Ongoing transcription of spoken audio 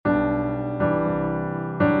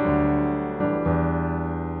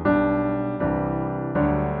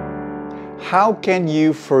How can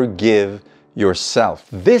you forgive yourself?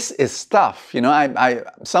 This is tough. You know,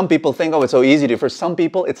 some people think, oh, it's so easy to. For some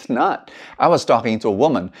people, it's not. I was talking to a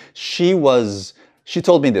woman. She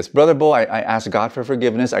told me this, Brother Bo, I ask God for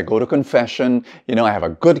forgiveness. I go to confession. You know, I have a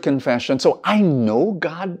good confession. So I know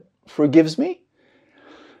God forgives me.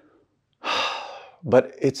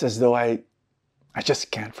 But it's as though I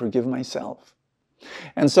just can't forgive myself.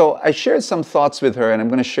 And so I shared some thoughts with her, and I'm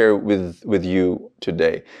going to share with you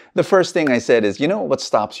today. The first thing I said is, you know what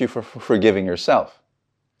stops you from forgiving yourself?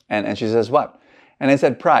 And she says, what? And I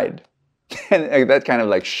said, pride. And that kind of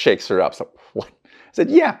like shakes her up. So, what? I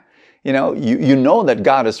said, yeah. You know, you know that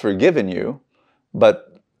God has forgiven you,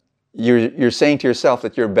 but you're saying to yourself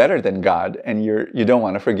that you're better than God, and you don't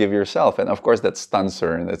want to forgive yourself. And of course, that stuns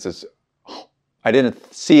her, and that's just, I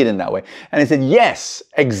didn't see it in that way. And I said, yes,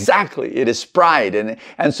 exactly. It is pride.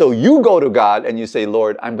 And so you go to God and you say,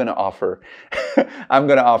 Lord, I'm going to offer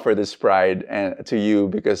this pride to you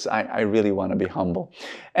because I really want to be humble.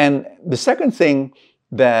 And the second thing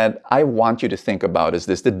that I want you to think about is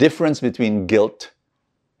this, the difference between guilt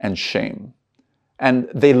and shame. And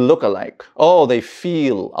they look alike. Oh, they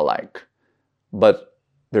feel alike. But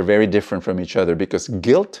they're very different from each other, because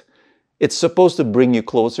guilt, it's supposed to bring you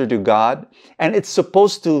closer to God. And it's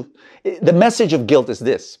supposed to, the message of guilt is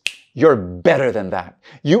this: you're better than that.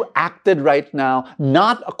 You acted right now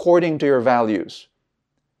not according to your values.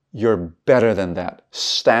 You're better than that.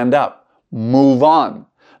 Stand up. Move on.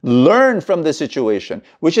 Learn from the situation,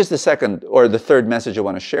 which is the second or the third message I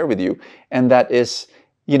want to share with you. And that is,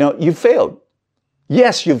 you know, you failed.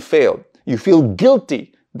 Yes, you've failed. You feel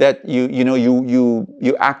guilty that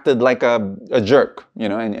you acted like a jerk, you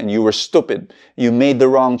know, and you were stupid. You made the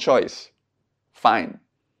wrong choice. Fine.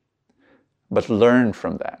 But learn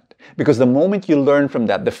from that. Because the moment you learn from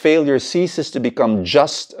that, the failure ceases to become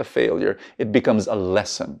just a failure. It becomes a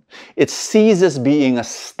lesson. It ceases being a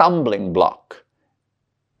stumbling block.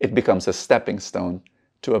 It becomes a stepping stone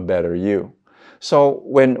to a better you. So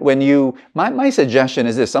my suggestion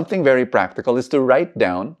is this, something very practical, is to write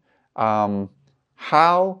down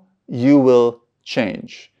how you will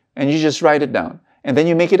change. And you just write it down. And then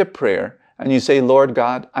you make it a prayer. And you say, Lord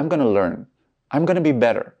God, I'm going to learn. I'm going to be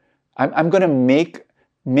better. I'm going to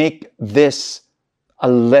make this a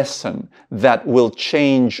lesson that will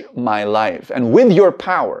change my life. And with your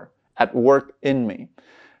power at work in me.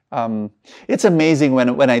 It's amazing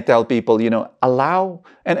when I tell people, you know, allow,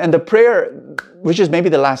 and the prayer, which is maybe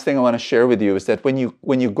the last thing I want to share with you, is that when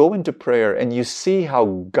you go into prayer and you see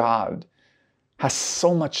how God has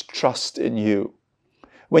so much trust in you,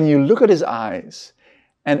 when you look at His eyes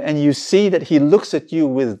and you see that He looks at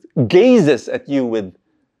you gazes at you with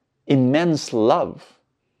immense love,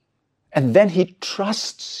 and then He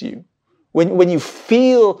trusts you. When you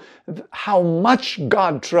feel how much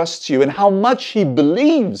God trusts you and how much He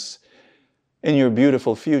believes in your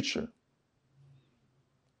beautiful future,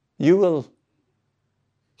 you will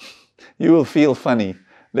feel funny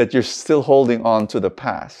that you're still holding on to the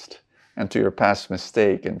past and to your past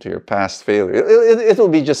mistake and to your past failure. It will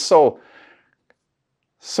be just so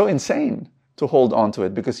insane to hold on to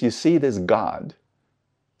it, because you see this God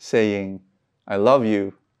saying, I love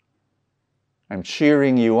you, I'm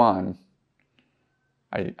cheering you on,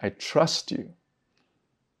 I trust you,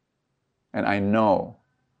 and I know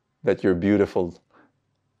that your beautiful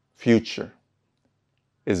future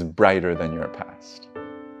is brighter than your past.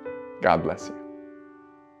 God bless you.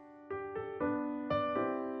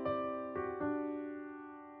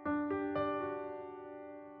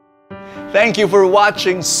 Thank you for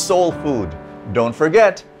watching Soul Food. Don't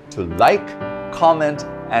forget to like, comment,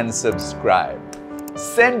 and subscribe.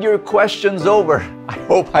 Send your questions over. I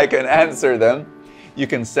hope I can answer them. You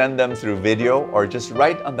can send them through video or just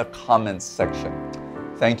write on the comments section.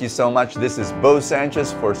 Thank you so much. This is Bo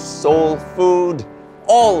Sanchez for Soul Food.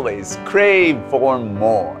 Always crave for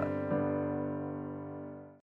more.